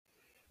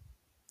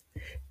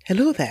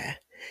Hello there.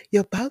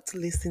 You're about to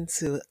listen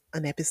to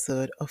an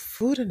episode of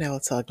Food and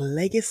Health Talk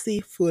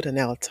Legacy Food and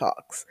Health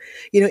Talks.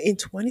 In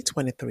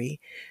 2023,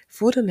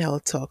 Food and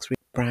Health Talks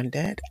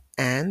rebranded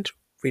and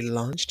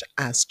relaunched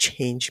as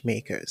Change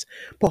Makers.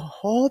 But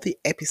all the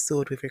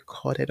episode we've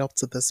recorded up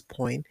to this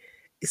point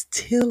is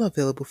still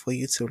available for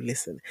you to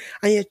listen.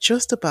 And you're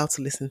just about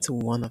to listen to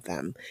one of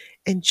them.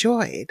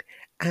 Enjoy it.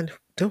 And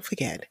don't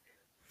forget,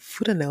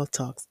 Food and Health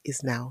Talks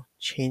is now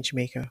Change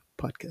Maker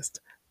Podcast.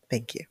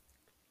 Thank you.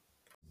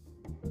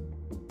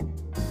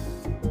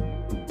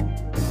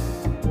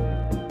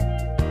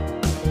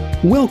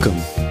 Welcome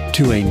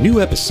to a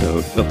new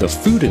episode of the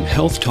Food and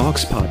Health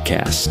Talks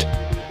podcast,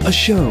 a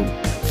show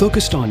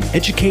focused on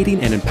educating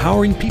and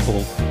empowering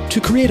people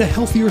to create a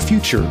healthier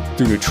future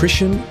through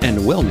nutrition and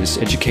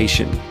wellness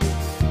education.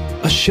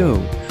 A show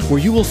where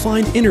you will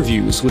find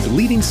interviews with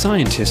leading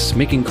scientists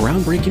making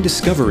groundbreaking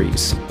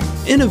discoveries,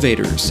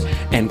 innovators,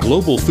 and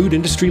global food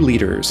industry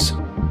leaders.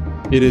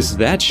 It is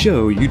that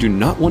show you do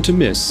not want to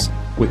miss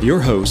with your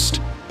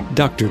host,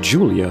 Dr.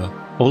 Julia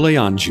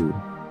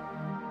Oleanju.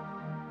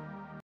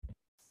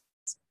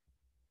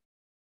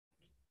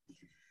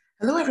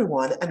 Hello,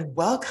 everyone, and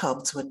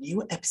welcome to a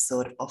new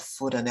episode of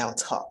Food and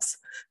Health Talks.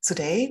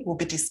 Today, we'll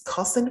be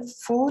discussing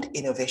food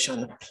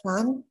innovation,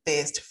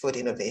 plant-based food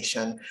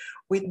innovation,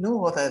 with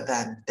no other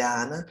than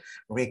Dan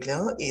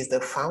Riegler. He is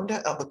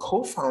the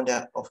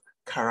co-founder of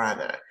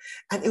Karana,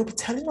 and he'll be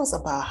telling us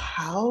about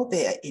how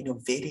they are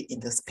innovating in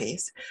the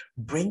space,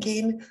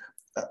 bringing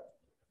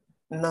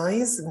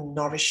nice,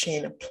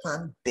 nourishing,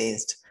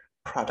 plant-based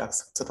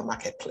products to the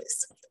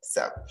marketplace.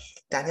 So,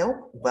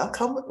 Daniel,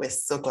 welcome. We're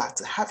so glad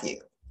to have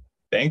you.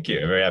 Thank you.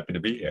 Very happy to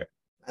be here.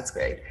 That's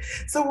great.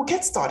 So we'll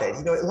get started.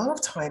 A lot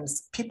of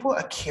times people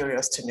are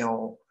curious to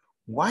know,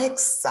 why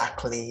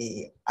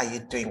exactly are you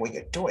doing what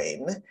you're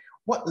doing?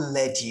 What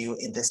led you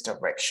in this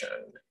direction?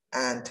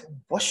 And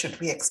what should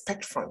we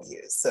expect from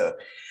you? So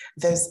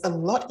there's a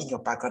lot in your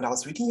background. I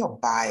was reading your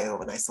bio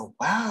and I said,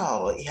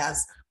 wow, it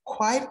has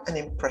quite an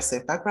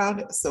impressive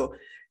background. So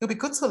it'll be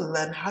good to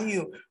learn how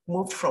you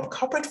moved from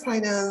corporate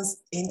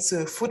finance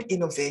into food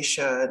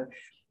innovation.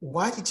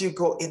 Why did you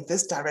go in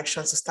this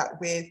direction to start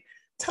with?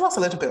 Tell us a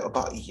little bit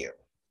about you.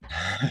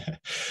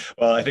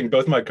 Well, I think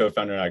both my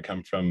co-founder and I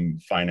come from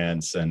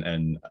finance,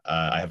 and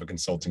I have a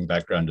consulting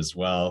background as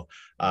well.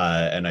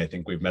 And I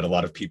think we've met a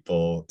lot of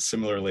people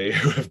similarly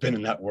who have been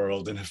in that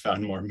world and have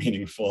found more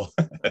meaningful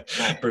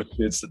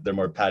pursuits that they're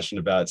more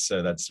passionate about.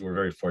 So we're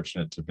very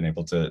fortunate to have been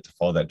able to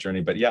follow that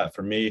journey. But yeah,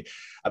 for me,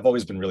 I've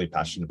always been really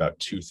passionate about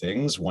two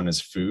things. One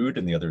is food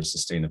and the other is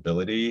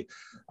sustainability.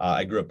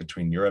 I grew up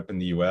between Europe and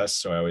the US,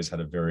 so I always had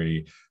a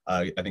very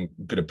I think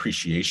good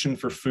appreciation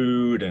for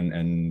food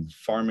and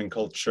farming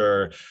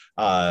culture,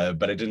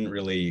 but I didn't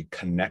really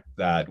connect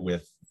that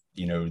with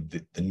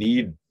the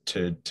need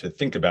to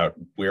think about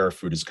where our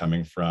food is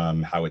coming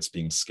from, how it's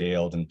being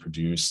scaled and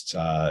produced,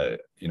 on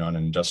an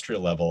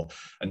industrial level,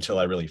 until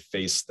I really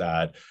faced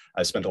that.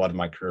 I spent a lot of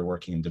my career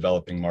working in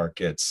developing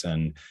markets,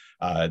 and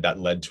that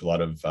led to a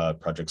lot of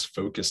projects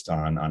focused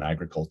on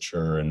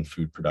agriculture and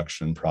food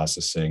production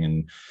processing.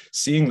 And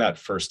seeing that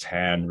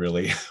firsthand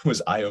really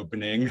was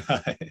eye-opening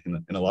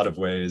in a lot of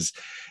ways,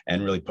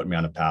 and really put me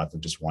on a path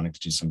of just wanting to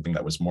do something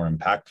that was more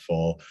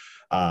impactful,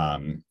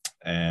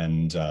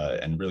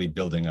 and really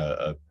building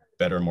a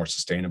better, more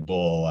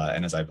sustainable,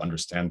 and as I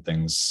understand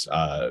things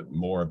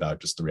more about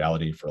just the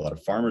reality for a lot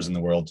of farmers in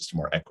the world, just a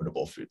more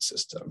equitable food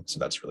system. So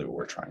that's really what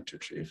we're trying to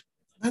achieve.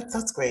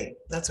 That's great.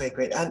 That's very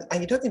great. And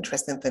the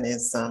interesting thing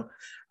is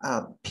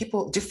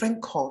people,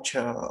 different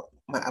culture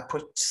might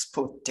approach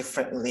food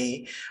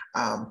differently,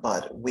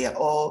 but we are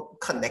all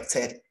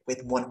connected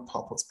with one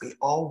purpose. We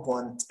all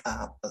want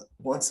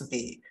to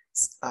be,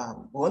 we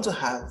want to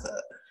have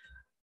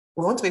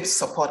we want to be able to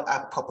support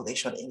our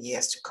population in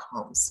years to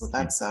come. So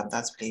that's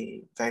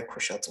really very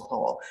crucial to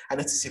all. I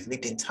noticed you've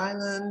lived in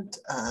Thailand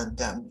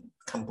and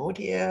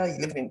Cambodia,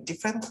 you live in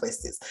different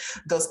places.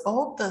 Does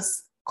all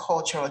these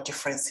cultural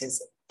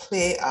differences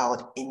play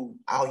out in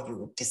how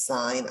you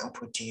design and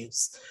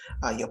produce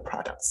your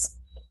products?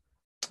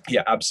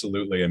 Yeah,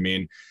 absolutely. I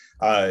mean,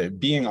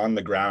 being on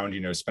the ground,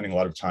 spending a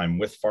lot of time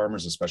with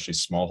farmers, especially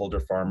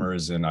smallholder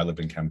farmers. And I lived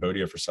in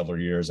Cambodia for several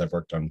years. I've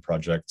worked on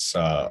projects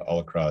all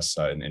across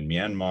in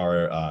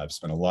Myanmar. I've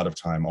spent a lot of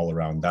time all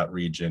around that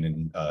region,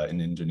 in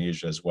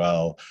Indonesia as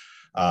well,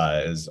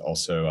 as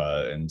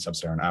also in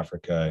Sub-Saharan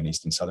Africa and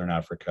East and Southern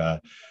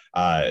Africa.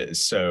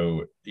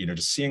 So,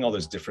 just seeing all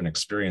those different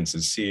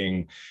experiences,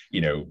 seeing,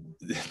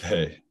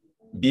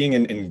 being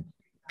in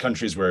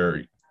countries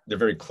where they're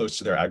very close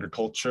to their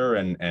agriculture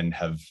and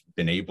have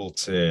been able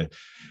to,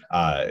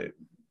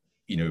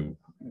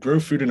 grow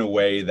food in a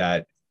way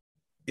that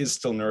is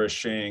still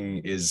nourishing,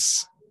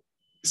 is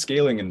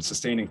scaling and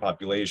sustaining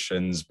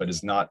populations, but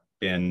has not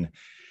been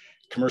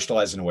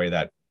commercialized in a way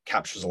that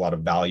captures a lot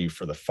of value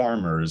for the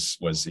farmers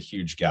was a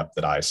huge gap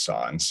that I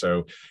saw. And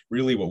so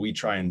really what we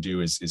try and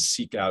do is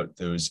seek out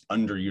those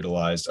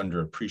underutilized,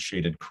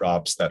 underappreciated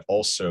crops that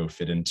also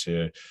fit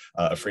into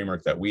a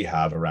framework that we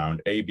have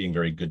around being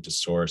very good to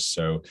source.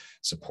 So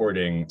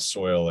supporting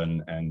soil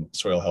and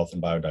soil health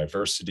and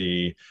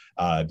biodiversity,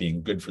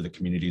 being good for the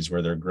communities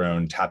where they're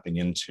grown, tapping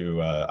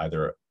into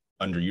either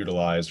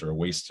underutilized or a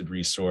wasted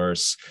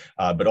resource,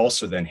 but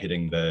also then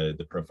hitting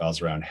the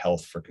profiles around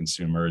health for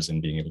consumers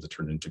and being able to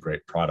turn it into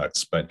great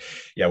products. But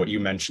yeah, what you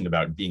mentioned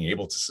about being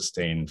able to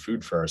sustain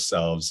food for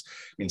ourselves,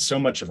 I mean, so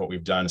much of what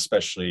we've done,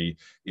 especially,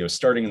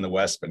 starting in the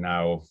West, but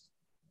now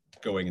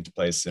going into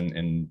place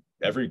in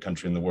every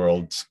country in the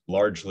world,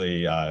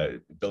 largely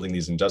building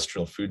these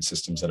industrial food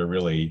systems that are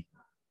really,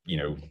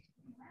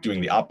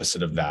 doing the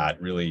opposite of that,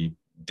 really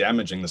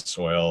damaging the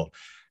soil,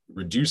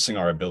 reducing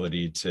our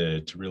ability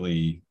to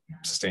really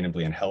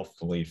sustainably and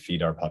healthfully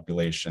feed our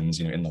populations,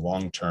 in the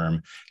long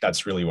term.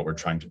 That's really what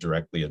we're trying to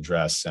directly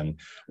address, and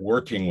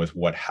working with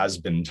what has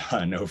been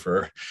done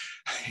over,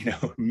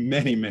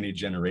 many, many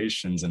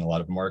generations in a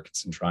lot of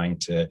markets, and trying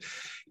to,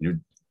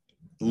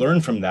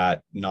 learn from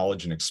that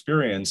knowledge and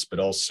experience, but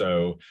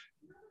also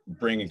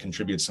bring and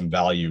contribute some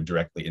value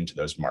directly into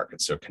those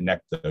markets. So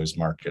connect those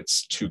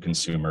markets to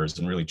consumers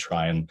and really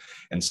try and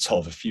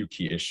solve a few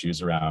key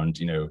issues around,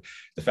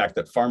 the fact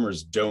that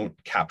farmers don't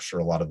capture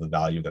a lot of the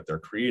value that they're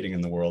creating in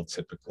the world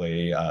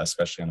typically,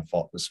 especially on a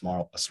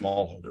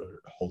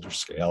smallholder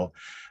scale,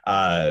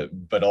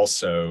 but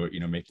also,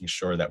 making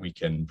sure that we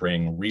can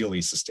bring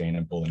really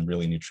sustainable and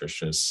really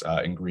nutritious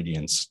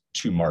ingredients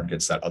to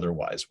markets that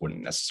otherwise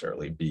wouldn't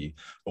necessarily be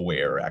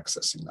aware or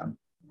accessing them.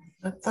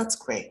 That's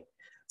great.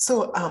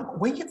 So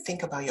when you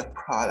think about your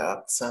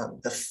products,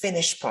 the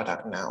finished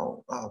product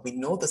now, we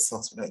know the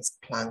sauce, it's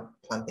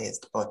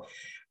plant-based, but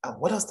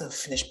what does the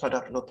finished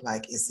product look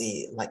like? Is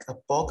it like a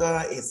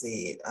burger?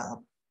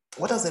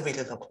 What does it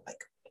really look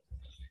like?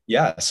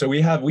 Yeah, so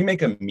we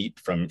make a meat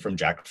from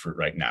jackfruit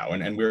right now,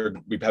 and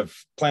we have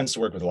plans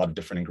to work with a lot of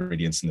different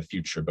ingredients in the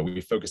future, but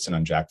we focused in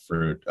on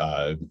jackfruit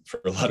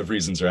for a lot of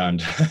reasons around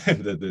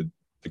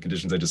the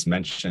conditions I just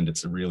mentioned.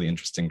 It's a really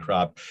interesting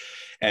crop.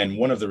 And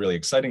one of the really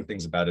exciting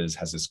things about it is it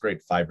has this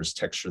great fibrous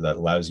texture that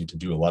allows you to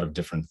do a lot of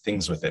different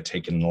things with it,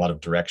 take it in a lot of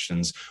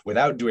directions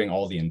without doing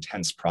all the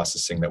intense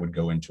processing that would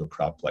go into a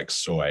crop like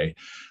soy.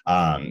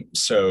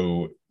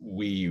 So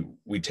we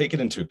take it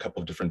into a couple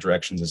of different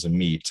directions as a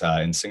meat.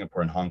 In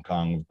Singapore and Hong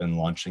Kong, we've been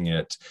launching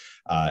it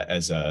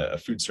as a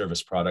food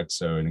service product,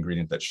 so an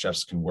ingredient that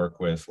chefs can work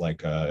with.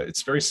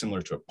 It's very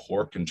similar to a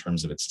pork in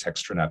terms of its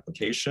texture and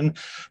application,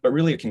 but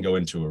really it can go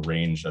into a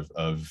range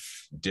of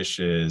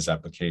dishes,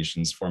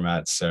 applications,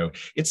 formats. So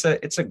it's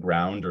a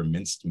ground or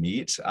minced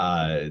meat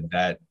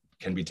that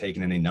can be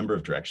taken in a number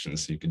of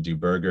directions. So you could do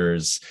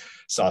burgers,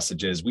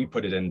 sausages. We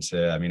put it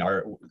into,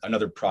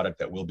 another product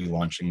that we'll be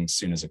launching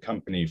soon as a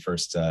company,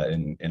 first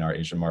in our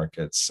Asia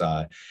markets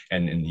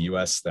and in the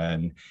US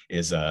then,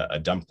 is a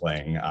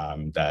dumpling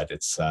that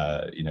it's,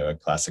 a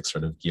classic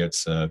sort of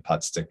gyoza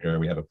pot sticker.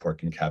 We have a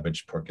pork and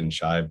cabbage, pork and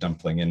chive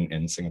dumpling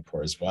in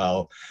Singapore as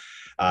well.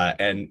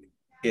 And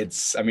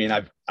it's,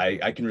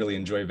 I can really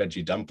enjoy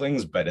veggie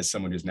dumplings, but as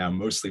someone who's now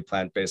mostly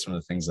plant-based, one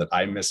of the things that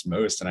I miss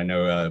most, and I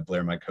know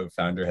Blair, my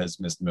co-founder, has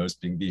missed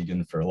most being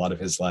vegan for a lot of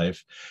his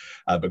life,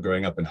 but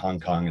growing up in Hong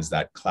Kong, is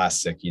that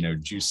classic,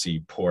 juicy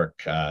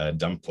pork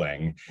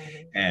dumpling.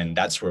 Mm-hmm. And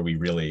that's where we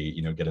really,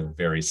 get a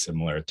very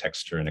similar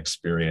texture and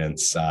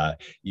experience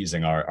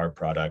using our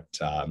product.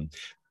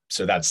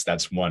 So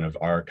that's one of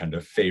our kind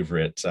of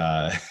favorite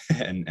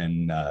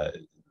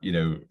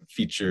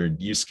featured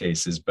use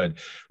cases, but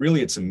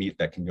really it's a meat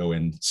that can go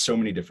in so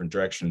many different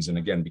directions. And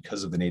again,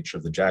 because of the nature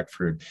of the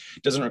jackfruit,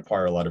 it doesn't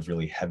require a lot of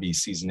really heavy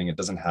seasoning. It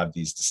doesn't have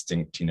these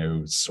distinct,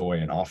 soy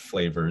and off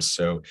flavors.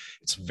 So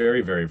it's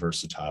very, very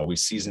versatile. We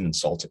season and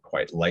salt it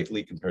quite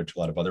lightly compared to a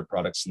lot of other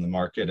products in the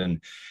market.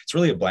 And it's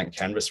really a blank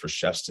canvas for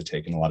chefs to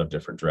take in a lot of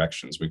different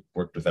directions. We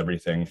worked with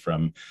everything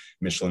from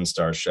Michelin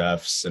star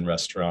chefs and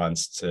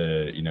restaurants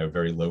to,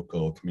 very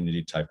local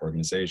community type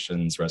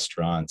organizations,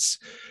 restaurants,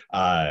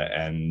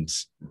 and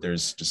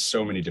there's just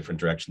so many different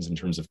directions in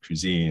terms of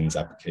cuisines,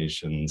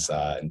 applications,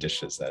 and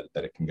dishes that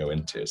it can go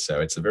into.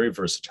 So it's a very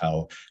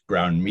versatile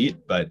ground meat,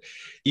 but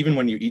even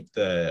when you eat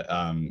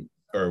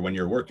or when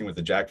you're working with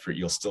the jackfruit,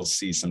 you'll still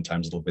see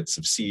sometimes little bits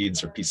of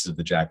seeds or pieces of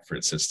the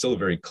jackfruit. So it's still a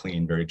very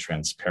clean, very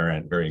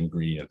transparent, very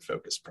ingredient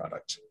focused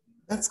product.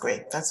 That's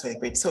great. That's really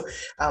great. So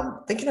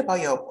thinking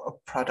about your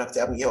product,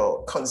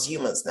 your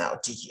consumers now,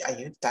 are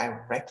you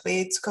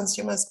directly to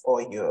consumers,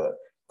 or you're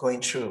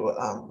going through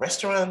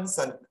restaurants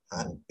and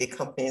big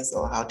companies,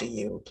 or how do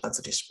you plan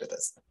to distribute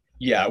this?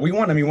 Yeah, we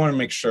want to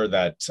make sure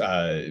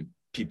that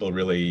people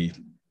really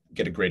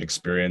get a great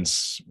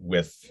experience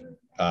with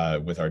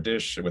with our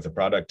dish, with the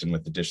product, and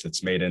with the dish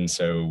that's made in.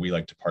 So we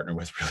like to partner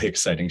with really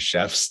exciting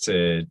chefs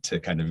to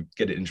kind of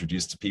get it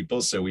introduced to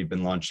people. So we've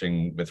been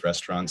launching with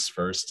restaurants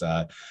first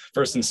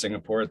in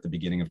Singapore at the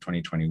beginning of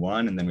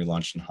 2021, and then we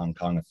launched in Hong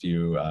Kong a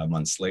few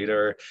months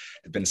later.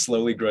 We've been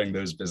slowly growing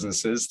those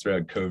businesses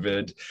throughout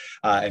COVID,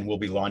 and we'll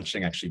be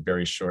launching actually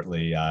very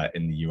shortly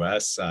in the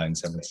US, in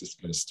San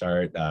Francisco to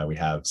start. We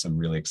have some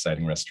really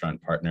exciting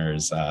restaurant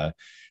partners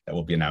that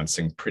we'll be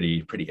announcing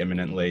pretty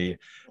imminently,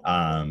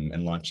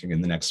 and launching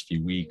in the next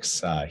few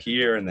weeks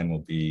here. And then we'll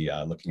be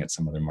looking at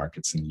some other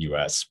markets in the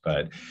US.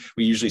 But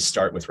we usually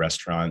start with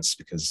restaurants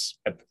because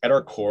at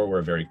our core, we're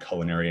a very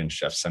culinary and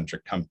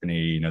chef-centric company.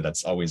 You know,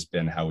 that's always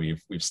been how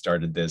we've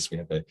started this. We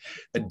have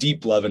a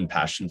deep love and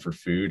passion for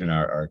food in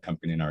our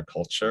company and our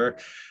culture.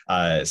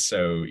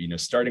 So, you know,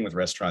 starting with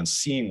restaurants,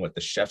 seeing what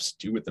the chefs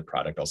do with the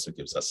product also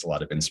gives us a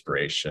lot of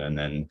inspiration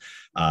and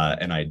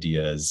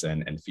ideas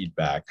and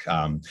feedback.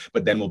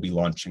 But then we'll be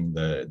launching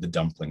the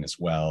dumpling as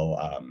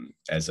well,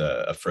 as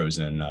a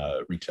frozen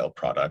retail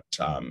product,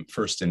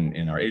 first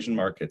in our Asian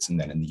markets and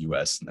then in the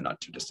US in the not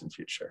too distant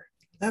future.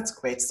 That's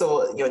great.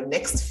 So your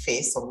next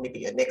phase, or maybe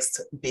your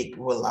next big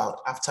rollout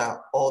after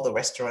all the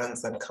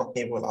restaurants and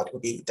company rollout,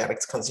 will be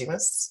direct to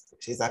consumers.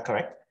 Is that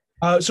correct?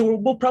 So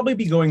we'll probably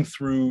be going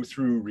through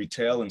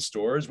retail and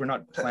stores. We're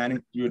not planning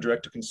to do a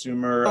direct to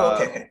consumer.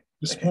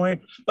 This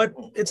point, but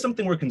it's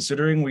something we're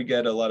considering. We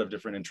get a lot of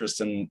different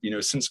interests, and you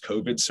know, since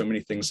COVID, so many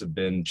things have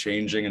been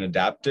changing and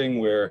adapting.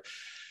 We're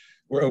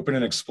open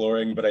and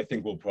exploring, but I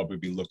think we'll probably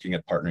be looking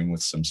at partnering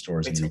with some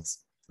stores and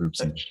groups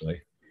initially.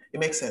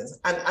 It makes sense,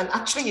 and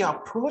actually, your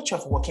approach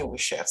of working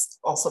with chefs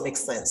also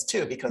makes sense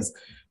too, because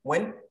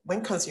when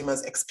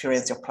consumers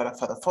experience your product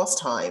for the first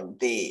time,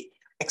 they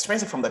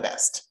experience it from the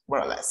best, more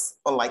or less.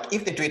 Or like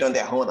if they do it on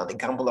their own and they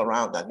gamble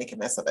around and make a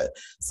mess of it.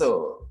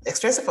 So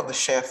experience it from the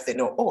chef, they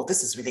know, oh,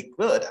 this is really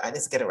good. I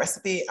need to get a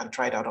recipe and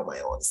try it out on my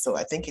own. So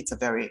I think it's a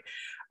very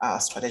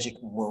strategic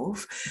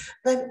move.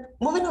 Then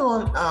moving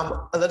on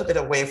a little bit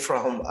away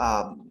from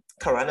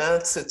Corona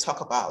to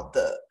talk about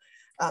the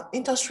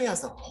industry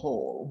as a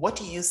whole. What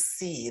do you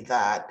see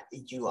that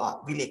you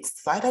are really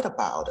excited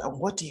about? And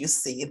what do you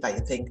see that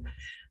you think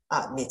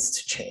needs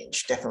to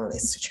change, definitely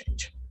needs to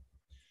change?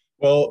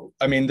 Well,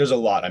 I mean, there's a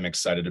lot I'm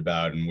excited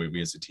about, and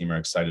we as a team are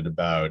excited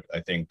about. I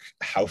think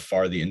how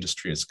far the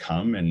industry has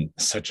come in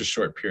such a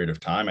short period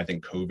of time. I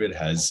think COVID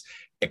has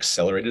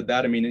accelerated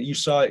that. I mean, you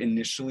saw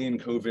initially in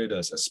COVID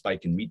a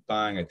spike in meat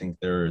buying. I think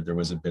there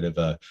was a bit of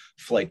a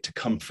flight to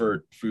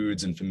comfort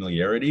foods and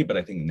familiarity, but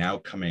I think now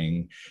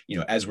coming, you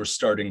know, as we're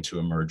starting to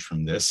emerge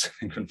from this,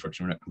 and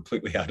unfortunately we're not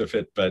completely out of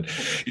it, but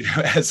you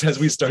know, as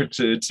we start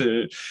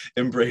to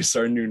embrace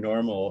our new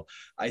normal,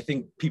 I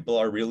think people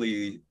are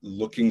really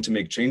looking to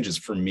make changes.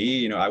 For me,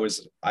 you know,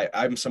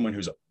 I'm someone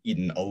who's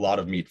eaten a lot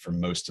of meat for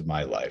most of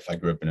my life. I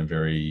grew up in a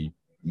very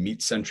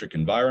meat-centric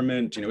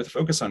environment, you know, with a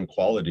focus on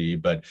quality,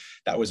 but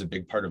that was a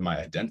big part of my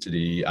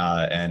identity.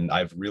 And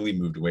I've really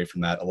moved away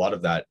from that. A lot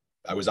of that,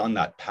 I was on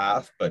that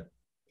path, but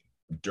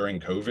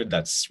during COVID,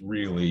 that's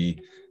really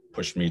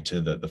pushed me to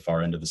the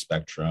far end of the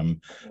spectrum.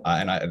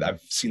 And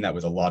I've seen that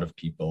with a lot of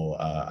people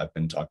I've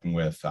been talking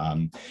with.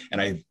 And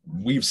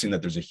we've seen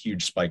that there's a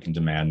huge spike in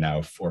demand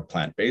now for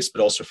plant-based,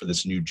 but also for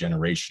this new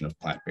generation of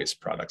plant-based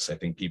products. I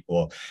think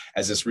people,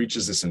 as this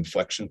reaches this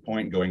inflection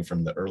point, going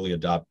from the early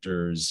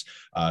adopters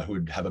who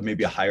would have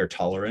maybe a higher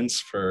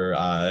tolerance for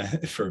a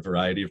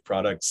variety of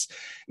products,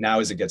 now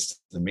as it gets to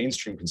the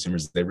mainstream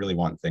consumers, they really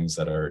want things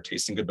that are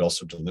tasting good, but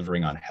also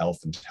delivering on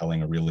health and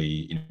telling a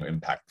really, you know,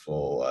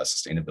 impactful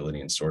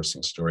sustainability and sourcing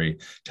story,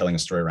 telling a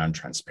story around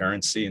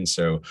transparency. And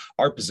so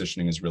our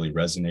positioning is really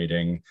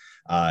resonating.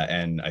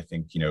 And I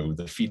think, you know,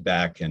 the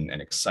feedback and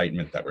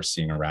excitement that we're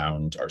seeing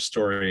around our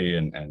story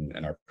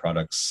and our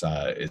products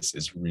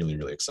is really,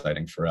 really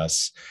exciting for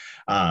us.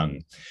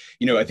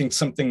 You know, I think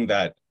something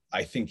that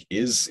I think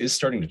is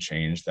starting to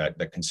change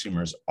that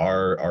consumers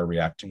are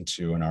reacting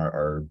to and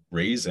are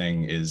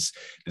raising is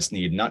this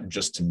need not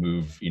just to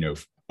move, you know,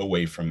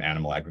 away from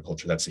animal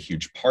agriculture. That's a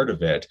huge part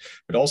of it,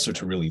 but also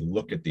to really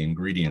look at the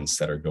ingredients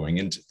that are going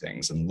into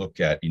things and look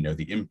at, you know,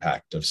 the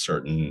impact of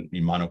certain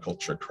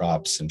monoculture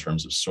crops in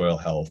terms of soil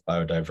health,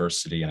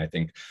 biodiversity. And I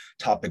think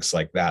topics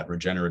like that,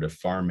 regenerative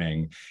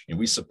farming, and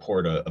we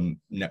support a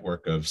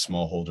network of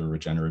smallholder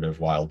regenerative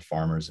wild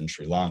farmers in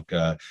Sri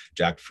Lanka.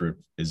 Jackfruit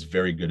is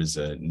very good as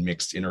a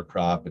mixed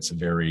intercrop. It's a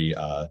very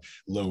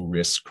low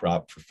risk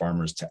crop for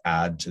farmers to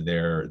add to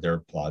their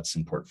plots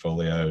and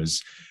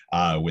portfolios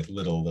with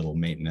little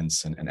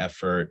maintenance and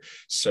effort.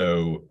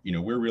 So, you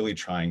know, we're really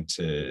trying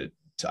to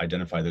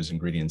identify those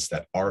ingredients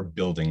that are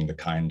building the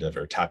kind of,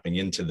 or tapping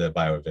into the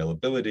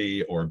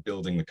bioavailability, or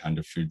building the kind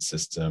of food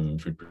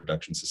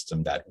production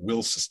system that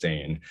will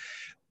sustain,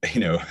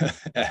 you know,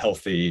 a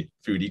healthy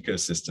food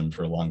ecosystem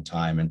for a long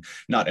time. And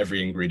not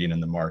every ingredient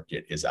in the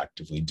market is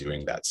actively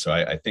doing that. So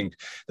I think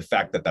the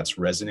fact that that's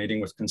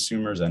resonating with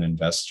consumers and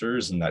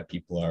investors, and that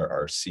people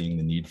are seeing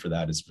the need for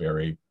that, is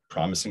very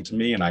promising to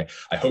me. And I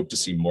hope to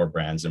see more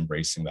brands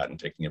embracing that and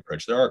taking the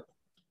approach. There are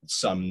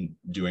some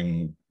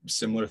doing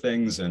similar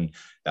things, and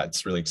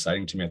that's really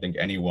exciting to me. I think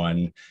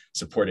anyone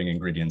supporting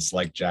ingredients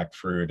like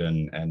jackfruit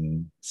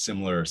and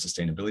similar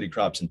sustainability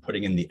crops and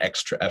putting in the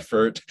extra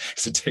effort,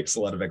 because it takes a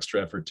lot of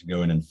extra effort to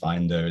go in and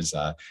find those,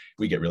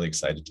 we get really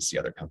excited to see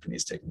other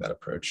companies taking that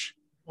approach.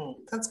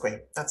 That's great.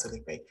 That's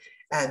really great.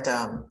 And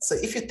so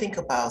if you think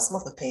about some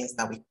of the things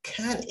that we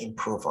can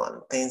improve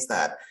on, things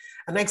that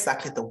are not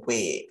exactly the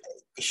way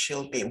it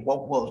should be,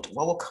 what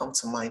will come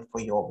to mind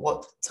for you, or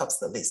what tops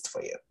the list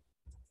for you?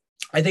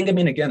 I think,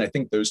 again, I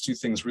think those two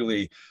things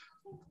really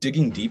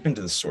digging deep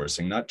into the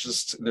sourcing, not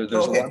just there's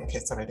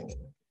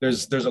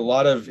a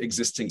lot of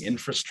existing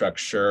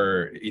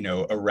infrastructure,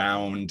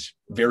 around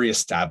very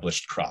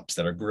established crops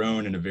that are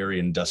grown in a very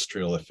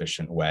industrial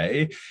efficient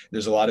way.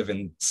 There's a lot of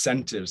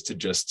incentives to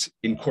just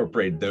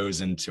incorporate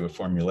those into a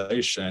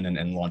formulation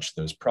and launch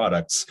those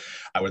products.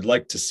 I would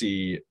like to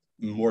see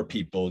more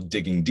people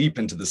digging deep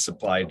into the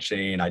supply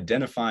chain,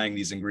 identifying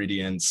these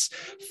ingredients,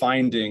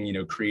 finding,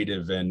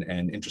 creative and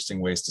interesting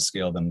ways to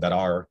scale them that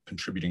are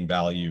contributing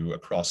value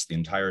across the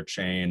entire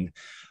chain.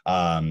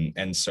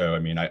 And so,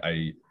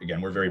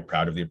 again, we're very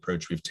proud of the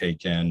approach we've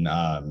taken.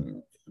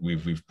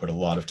 We've put a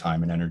lot of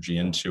time and energy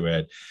into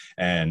it.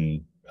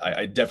 And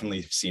I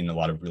definitely seen a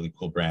lot of really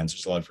cool brands.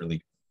 There's a lot of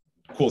really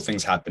cool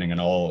things happening in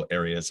all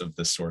areas of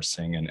the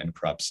sourcing and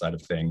crop side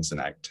of things and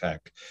ag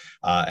tech.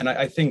 And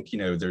I think,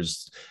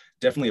 there's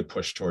definitely a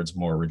push towards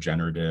more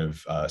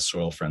regenerative,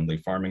 soil-friendly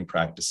farming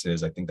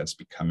practices. I think that's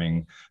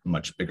becoming a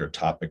much bigger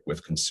topic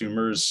with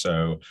consumers.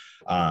 So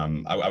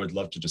I would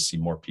love to just see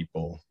more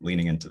people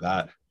leaning into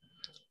that.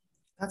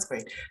 That's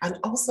great. And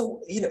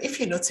also, if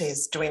you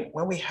notice when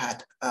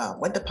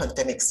the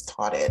pandemic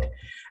started,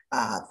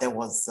 there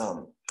was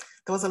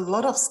a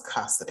lot of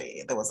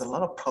scarcity. There was a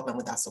lot of problem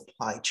with that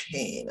supply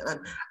chain.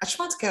 And I just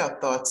want to get your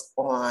thoughts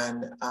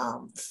on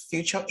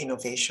future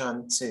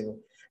innovation to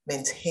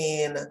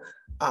maintain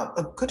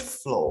a good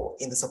flow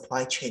in the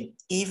supply chain,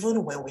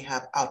 even when we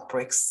have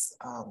outbreaks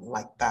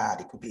like that.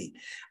 It could be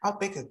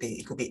outbreak,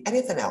 it could be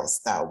anything else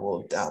that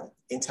would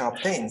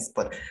interrupt things.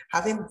 But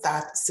having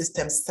that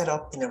system set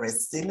up in a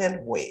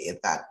resilient way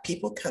that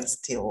people can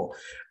still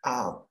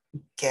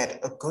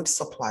get a good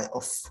supply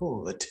of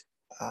food,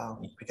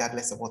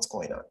 regardless of what's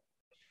going on.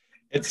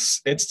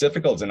 It's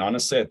difficult. And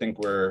honestly, I think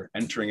we're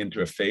entering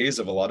into a phase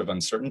of a lot of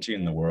uncertainty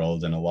in the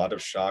world and a lot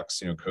of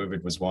shocks.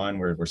 COVID was one.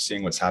 We're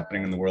seeing what's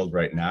happening in the world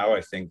right now. I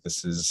think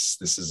this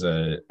is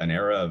an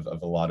era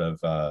of a lot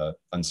of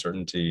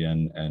uncertainty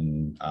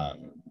and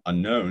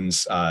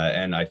unknowns.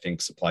 And I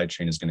think supply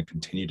chain is going to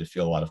continue to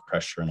feel a lot of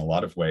pressure in a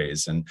lot of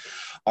ways. And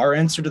our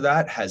answer to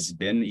that has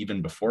been,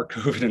 even before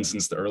COVID and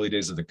since the early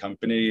days of the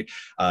company,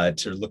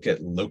 to look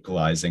at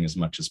localizing as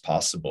much as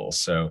possible.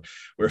 So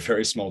we're a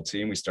very small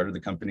team. We started the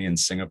company in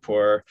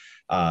Singapore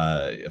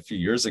a few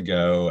years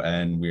ago,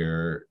 and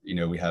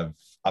we have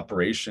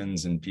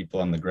operations and people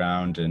on the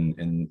ground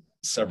in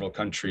several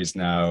countries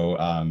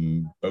now,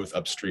 both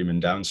upstream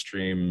and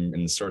downstream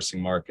in the sourcing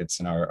markets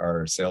and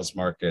our sales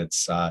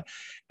markets.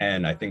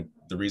 And I think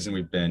the reason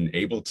we've been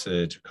able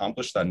to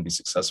accomplish that and be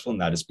successful in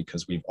that is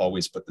because we've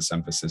always put this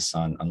emphasis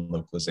on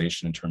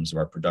localization in terms of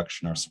our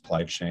production, our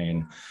supply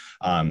chain.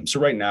 So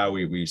right now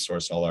we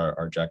source all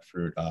our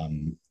jackfruit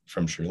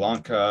from Sri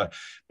Lanka,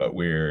 but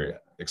we're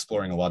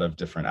exploring a lot of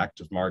different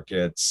active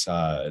markets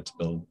to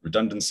build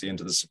redundancy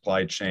into the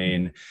supply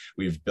chain.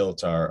 We've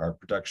built our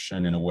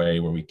production in a way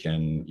where we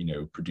can,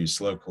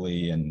 produce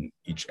locally in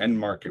each end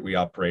market we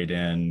operate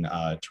in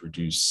to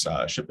reduce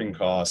shipping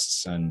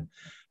costs and,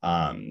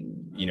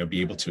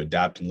 be able to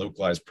adapt and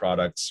localize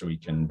products so we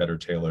can better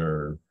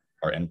tailor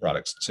our end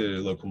products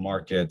to local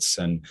markets.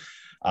 And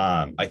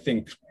I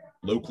think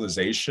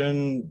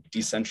localization,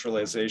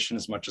 decentralization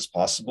as much as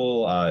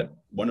possible.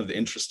 One of the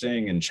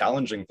interesting and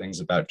challenging things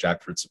about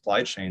jackfruit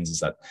supply chains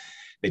is that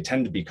they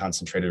tend to be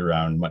concentrated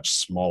around much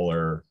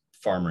smaller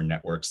farmer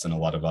networks than a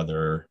lot of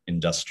other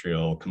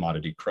industrial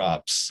commodity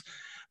crops.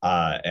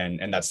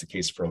 And that's the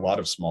case for a lot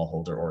of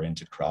smallholder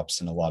oriented crops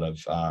in a lot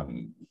of,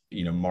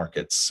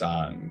 markets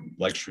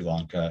like Sri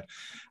Lanka.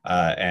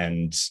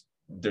 And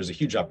there's a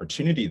huge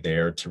opportunity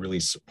there to really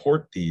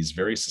support these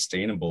very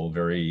sustainable,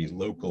 very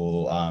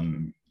local,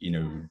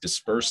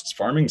 dispersed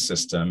farming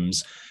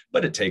systems,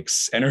 but it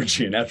takes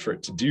energy and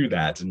effort to do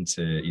that and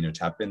to,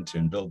 tap into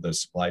and build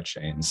those supply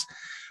chains.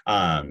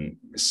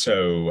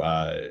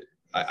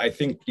 I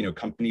think,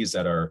 companies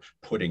that are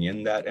putting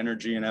in that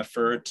energy and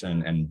effort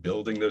and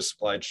building those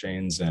supply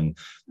chains and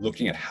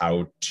looking at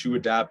how to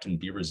adapt and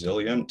be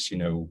resilient,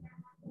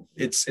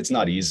 it's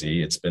not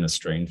easy. It's been a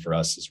strain for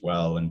us as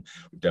well. And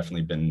we've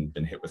definitely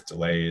been hit with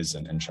delays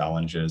and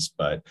challenges,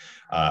 but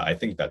I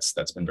think that's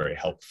been very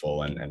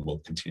helpful and will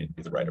continue to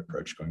be the right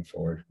approach going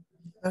forward.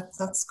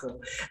 That's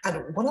good.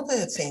 And one of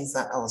the things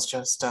that I was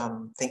just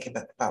thinking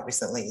about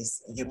recently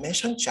is you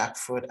mentioned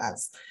jackfruit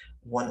as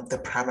one of the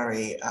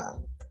primary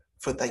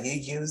fruit that you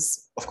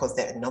use. Of course,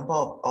 there are a number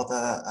of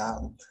other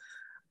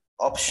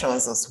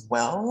options as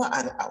well.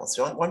 And I was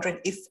wondering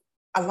if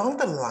along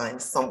the line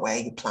somewhere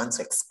you plan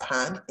to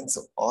expand into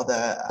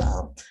other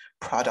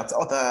products,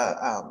 other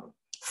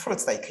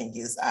fruits that you can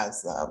use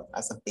as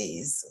a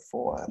base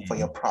for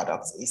your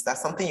products. Is that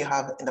something you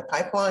have in the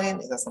pipeline?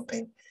 Is that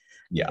something?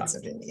 Yeah.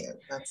 Yeah,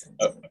 that's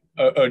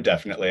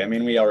definitely. I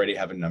mean, we already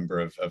have a number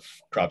of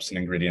crops and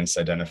ingredients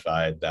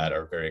identified that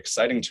are very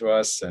exciting to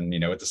us. And,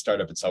 with the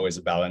startup, it's always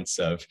a balance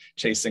of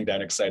chasing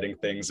down exciting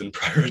things and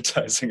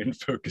prioritizing and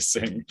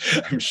focusing.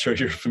 I'm sure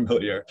you're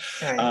familiar.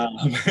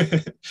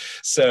 Right.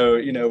 So,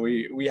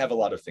 we have a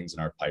lot of things in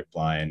our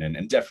pipeline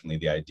and definitely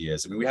the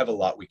ideas. I mean, we have a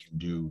lot we can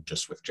do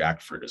just with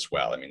jackfruit as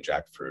well. I mean,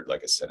 jackfruit,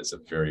 like I said, is a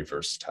very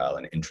versatile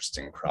and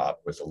interesting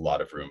crop with a lot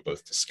of room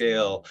both to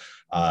scale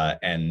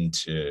and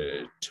to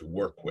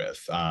work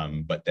with.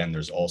 But then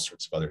there's all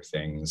sorts of other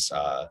things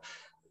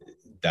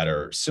that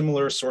are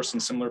similar, sourced in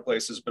similar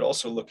places, but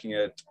also looking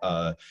at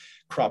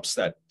crops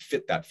that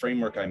fit that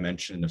framework I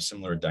mentioned of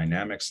similar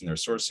dynamics in their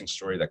sourcing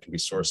story that can be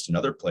sourced in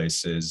other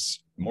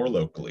places more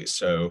locally.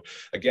 So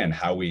again,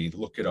 how we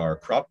look at our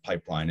crop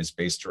pipeline is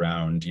based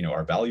around,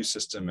 our value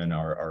system and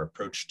our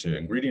approach to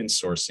ingredient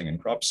sourcing and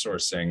crop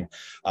sourcing,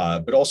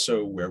 but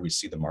also where we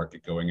see the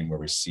market going and where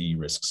we see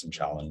risks and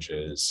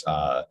challenges.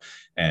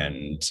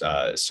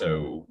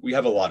 So we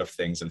have a lot of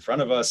things in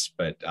front of us,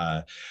 but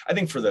I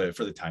think for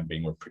the time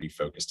being, we're pretty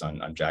focused on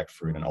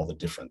jackfruit and all the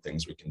different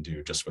things we can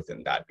do just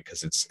within that,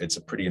 because it's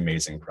a pretty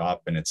amazing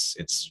crop and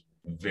it's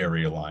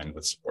very aligned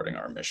with supporting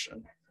our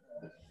mission.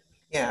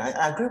 Yeah,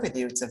 I agree with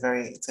you. It's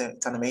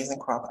an amazing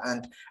crop,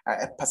 and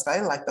I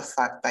particularly like the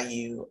fact that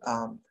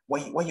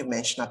what you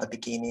mentioned at the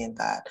beginning,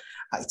 that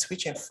it's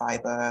rich in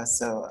fiber.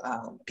 So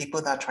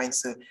people that are trying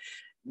to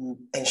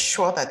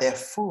ensure that their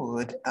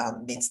food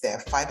meets their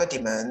fiber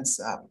demands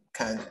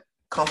can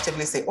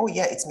comfortably say, "Oh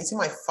yeah, it's meeting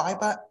my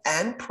fiber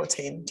and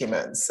protein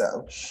demands."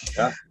 So.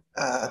 Yeah.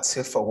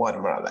 2 for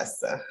 1, more or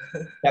less.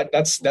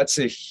 That's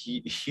a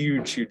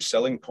huge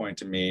selling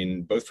point. I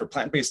mean, both for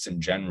plant-based in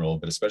general,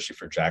 but especially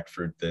for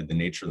jackfruit, the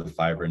nature of the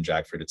fiber in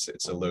jackfruit,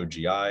 it's a low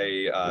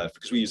GI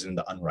because we use it in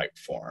the unripe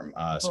form,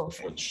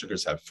 before the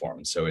sugars have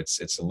formed. So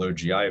it's a low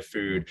GI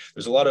food.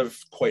 There's a lot of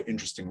quite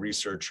interesting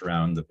research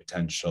around the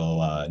potential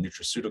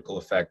nutraceutical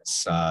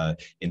effects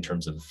in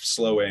terms of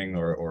slowing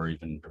or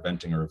even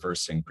preventing or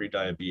reversing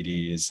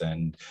prediabetes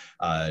and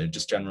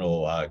just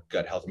general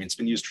gut health. I mean, it's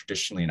been used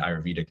traditionally in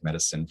Ayurvedic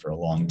medicine for a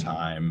long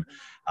time,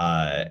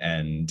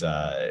 and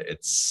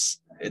it's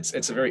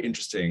a very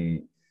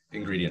interesting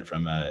ingredient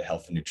from a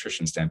health and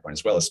nutrition standpoint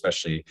as well,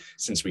 especially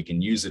since we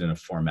can use it in a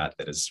format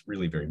that is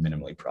really very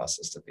minimally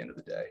processed at the end of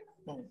the day.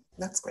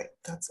 That's great.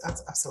 That's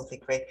absolutely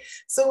great.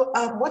 So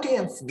what do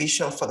you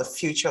envision for the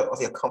future of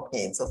your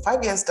company? So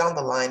 5 years down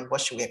the line,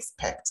 what should we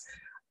expect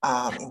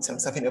in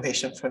terms of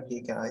innovation from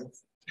you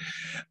guys?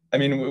 I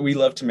mean, we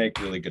love to make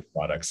really good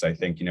products. I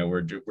think,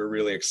 we're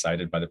really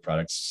excited by the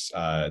products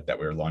that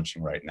we're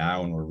launching right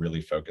now, and we're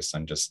really focused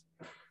on just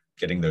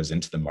getting those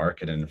into the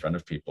market and in front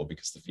of people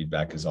because the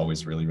feedback is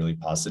always really, really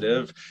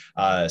positive.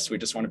 So we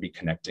just want to be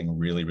connecting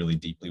really, really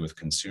deeply with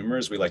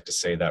consumers. We like to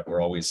say that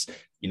we're always,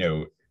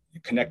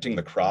 connecting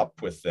the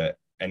crop with the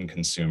end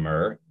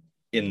consumer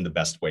in the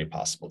best way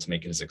possible to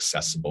make it as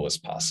accessible as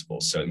possible.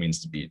 So it means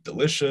to be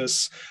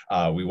delicious.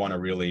 We want to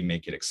really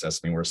make it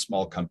accessible. I mean, we're a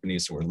small company,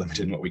 so we're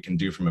limited in what we can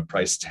do from a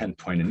price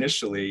standpoint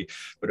initially,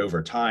 but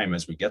over time,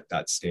 as we get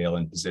that scale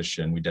and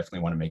position, we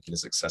definitely want to make it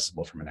as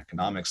accessible from an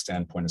economic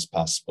standpoint as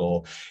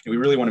possible. And we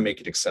really want to make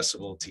it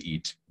accessible to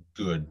eat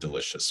good,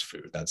 delicious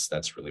food.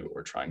 That's really what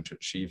we're trying to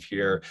achieve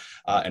here.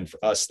 And for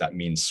us, that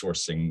means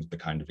sourcing the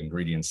kind of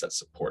ingredients that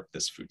support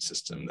this food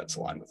system that's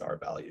aligned with our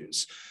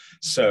values.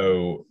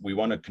 So we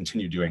want to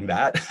continue doing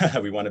that.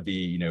 We want to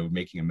be,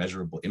 making a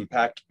measurable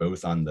impact,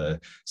 both on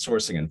the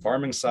sourcing and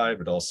farming side,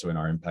 but also in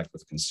our impact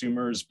with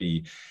consumers,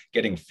 be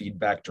getting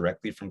feedback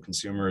directly from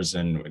consumers.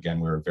 And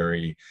again,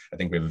 I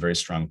think we have a very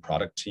strong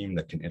product team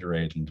that can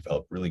iterate and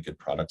develop really good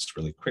products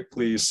really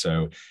quickly.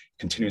 So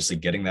continuously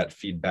getting that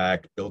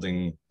feedback,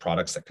 building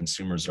products that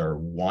consumers are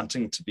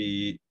wanting to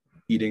be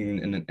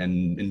eating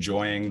and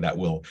enjoying that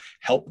will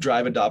help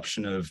drive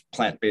adoption of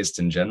plant-based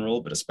in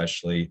general, but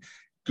especially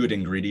good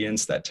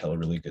ingredients that tell a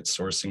really good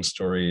sourcing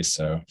story.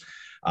 So,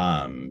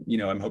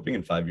 I'm hoping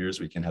in 5 years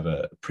we can have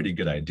a pretty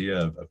good idea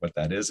of what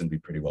that is and be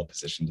pretty well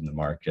positioned in the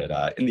market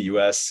in the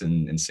US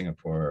and in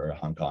Singapore,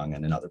 Hong Kong,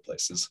 and in other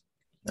places.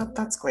 Oh,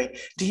 that's great.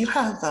 Do you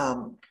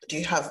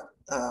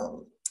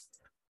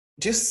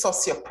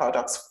source your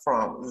products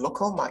from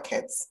local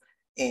markets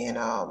in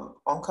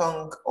Hong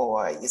Kong,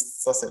 or you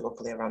source it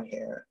locally around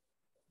here?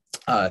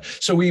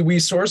 So we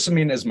source,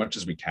 as much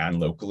as we can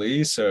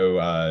locally. So,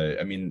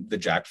 the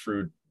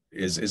jackfruit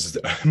is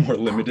more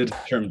limited in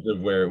terms of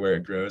where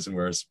it grows and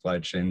where our supply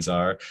chains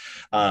are.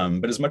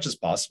 But as much as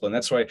possible. And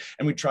that's why,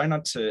 and we try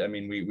not to,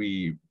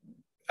 we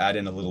add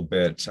in a little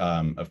bit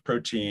of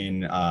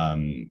protein,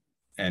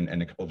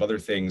 and a couple of other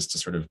things to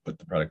sort of put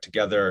the product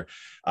together.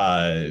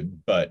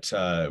 But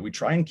we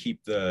try and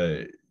keep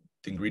the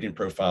ingredient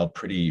profile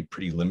pretty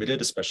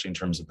limited, especially in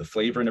terms of the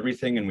flavor and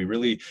everything. And we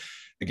really,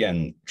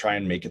 again, try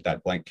and make it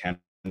that blank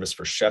canvas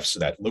for chefs so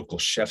that local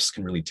chefs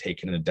can really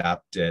take it and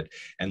adapt it.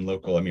 And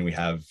local, we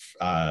have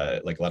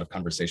like a lot of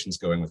conversations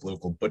going with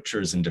local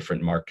butchers in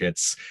different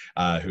markets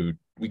who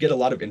we get a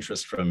lot of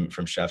interest from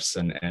chefs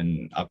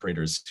and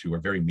operators who are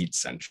very meat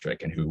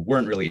centric and who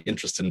weren't really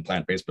interested in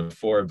plant-based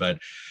before, but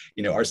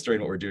our story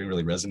and what we're doing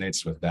really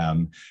resonates with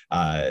them.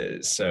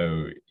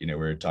 So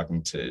we're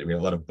we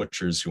have a lot of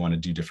butchers who want to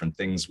do different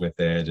things with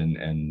it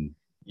and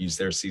use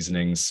their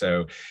seasonings.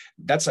 So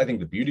that's, I think,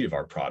 the beauty of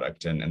our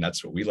product, and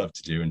that's what we love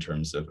to do in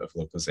terms of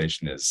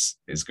localization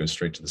is go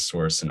straight to the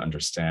source and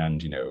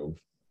understand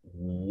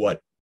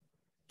what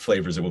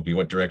flavors it will be,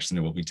 what direction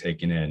it will be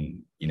taken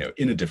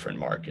in a different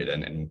market.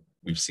 And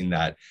we've seen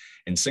that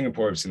in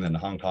Singapore, we've seen that in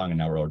Hong Kong, and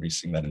now we're already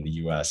seeing that in the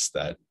US,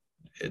 that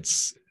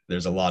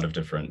there's a lot of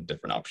different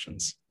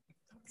options.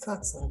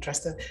 That's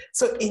interesting.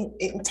 So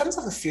in terms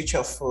of the future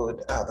of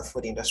food, the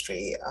food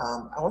industry,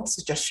 I want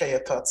to just share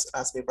your thoughts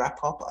as we wrap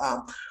up.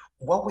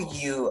 What would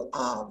you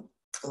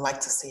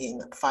like to see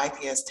in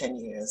 5 years, 10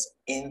 years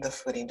in the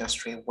food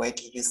industry? Where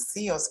do you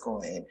see us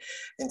going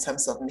in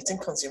terms of meeting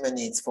consumer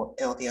needs for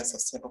healthy and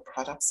sustainable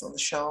products on the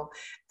shelf?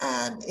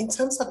 And in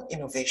terms of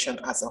innovation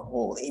as a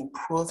whole,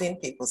 improving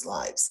people's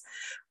lives,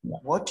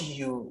 what do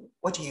you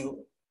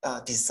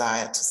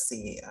desire to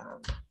see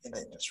in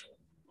the industry?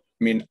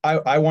 I mean,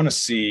 I want to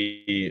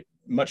see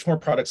much more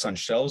products on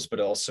shelves, but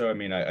also, I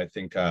mean, I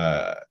think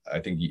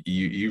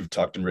you've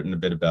talked and written a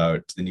bit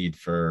about the need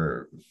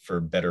for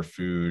better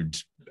food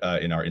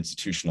in our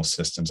institutional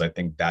systems. I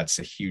think that's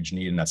a huge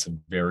need, and that's a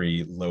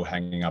very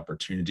low-hanging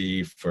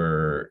opportunity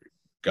for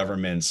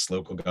governments,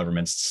 local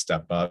governments to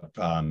step up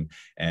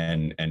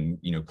and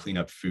clean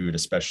up food,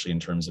 especially in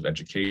terms of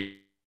education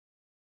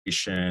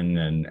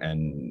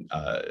and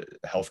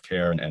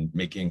healthcare and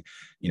making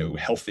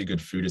healthy,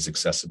 good food as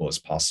accessible as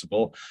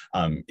possible,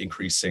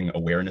 increasing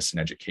awareness and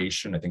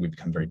education. I think we've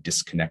become very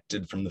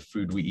disconnected from the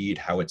food we eat,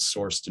 how it's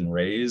sourced and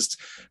raised.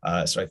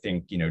 So I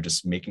think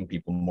just making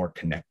people more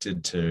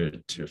connected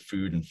to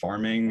food and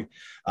farming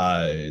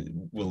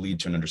will lead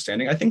to an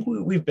understanding. I think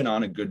we've been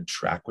on a good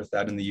track with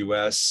that in the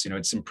US.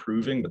 It's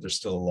improving, but there's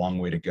still a long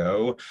way to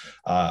go.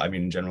 I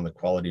mean, in general, the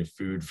quality of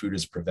food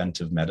is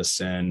preventive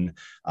medicine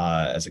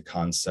as a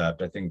concept.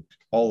 I think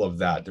all of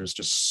that, there's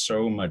just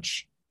so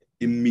much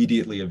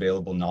immediately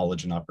available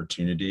knowledge and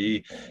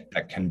opportunity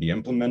that can be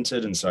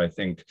implemented. And so I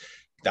think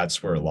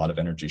that's where a lot of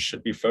energy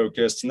should be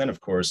focused. And then,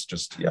 of course,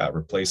 just,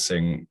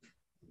 replacing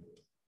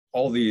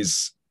all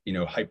these,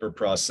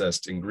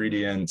 hyper-processed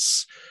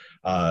ingredients,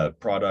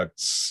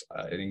 products,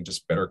 I think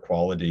just better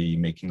quality,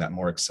 making that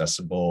more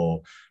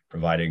accessible,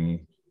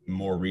 providing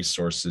more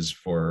resources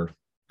for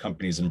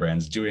companies and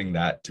brands doing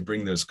that to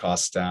bring those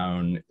costs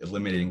down,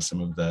 eliminating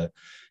some of the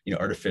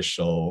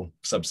artificial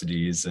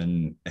subsidies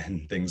and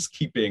things,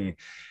 keeping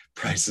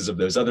prices of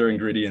those other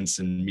ingredients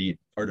and meat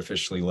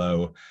artificially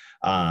low.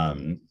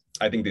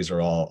 I think these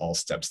are all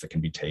steps that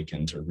can be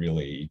taken to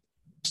really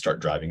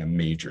start driving a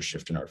major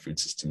shift in our food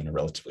system in a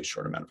relatively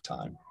short amount of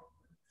time.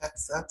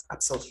 That's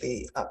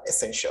absolutely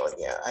essential.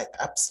 Yeah, I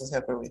absolutely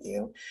agree with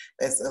you.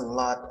 There's a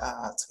lot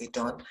to be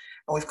done.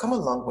 And we've come a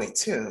long way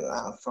too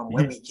from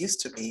where we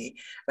used to be.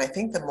 And I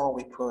think the more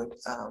we put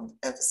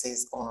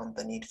emphasis on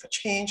the need for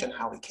change and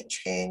how we can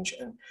change,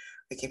 and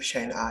we keep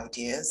sharing our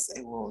ideas,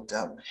 it will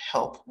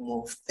help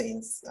move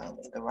things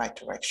in the right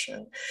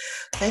direction.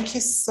 Thank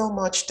you so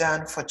much,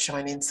 Dan, for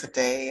joining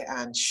today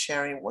and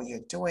sharing what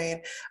you're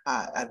doing.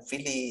 I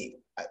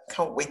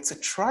can't wait to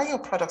try your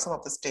product some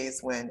of these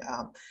days when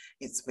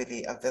it's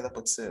really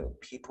available to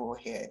people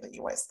here in the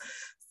US.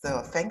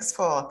 So thanks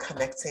for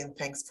connecting.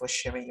 Thanks for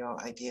sharing your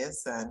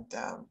ideas. And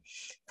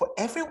for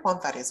everyone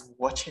that is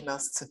watching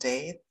us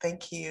today,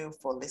 thank you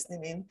for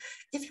listening in.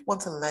 If you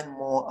want to learn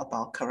more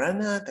about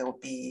Corona, there will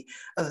be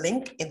a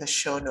link in the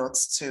show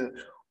notes to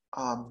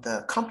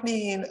the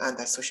company and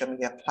their social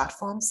media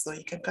platforms, so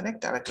you can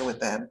connect directly with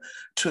them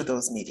through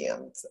those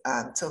mediums.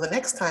 Until the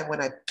next time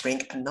when I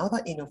bring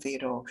another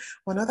innovator or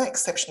another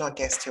exceptional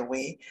guest your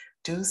way,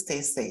 do stay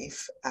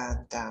safe and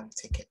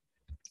take care.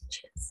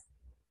 Cheers.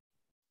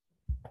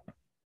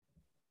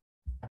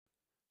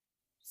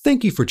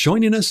 Thank you for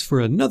joining us for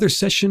another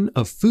session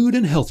of Food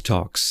and Health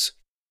Talks.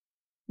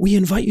 We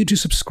invite you to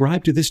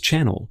subscribe to this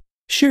channel,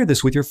 share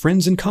this with your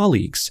friends and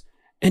colleagues,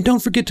 and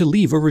don't forget to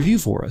leave a review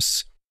for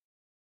us.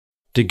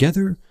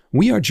 Together,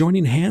 we are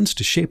joining hands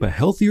to shape a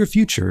healthier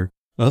future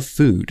of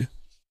food.